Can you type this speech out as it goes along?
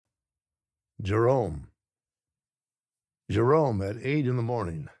Jerome. Jerome at 8 in the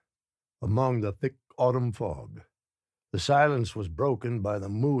morning, among the thick autumn fog. The silence was broken by the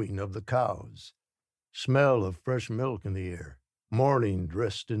mooing of the cows, smell of fresh milk in the air, morning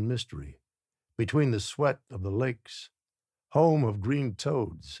dressed in mystery, between the sweat of the lakes, home of green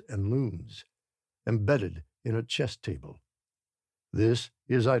toads and loons, embedded in a chess table. This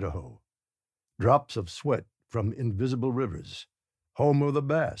is Idaho, drops of sweat from invisible rivers, home of the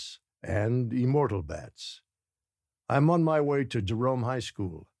bass and immortal bats. I'm on my way to Jerome High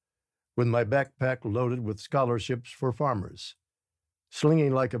School, with my backpack loaded with scholarships for farmers,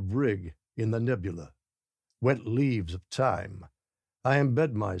 slinging like a brig in the nebula, wet leaves of time. I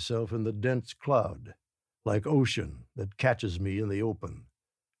embed myself in the dense cloud, like ocean that catches me in the open.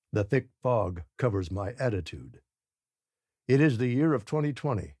 The thick fog covers my attitude. It is the year of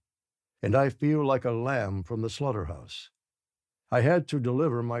 2020, and I feel like a lamb from the slaughterhouse. I had to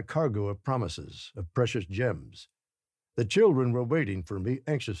deliver my cargo of promises, of precious gems. The children were waiting for me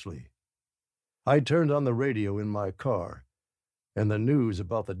anxiously. I turned on the radio in my car, and the news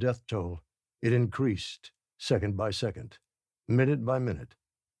about the death toll, it increased second by second, minute by minute.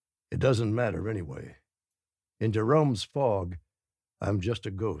 It doesn't matter anyway. In Jerome's fog, I'm just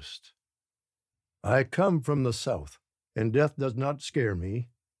a ghost. I come from the South, and death does not scare me.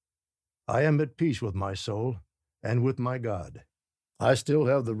 I am at peace with my soul and with my God. I still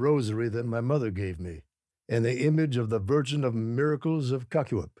have the rosary that my mother gave me, and the image of the Virgin of Miracles of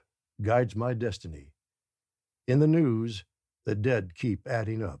Cacuip guides my destiny. In the news, the dead keep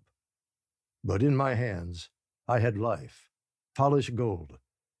adding up. But in my hands, I had life, polished gold,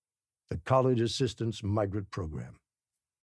 the college assistance migrant program.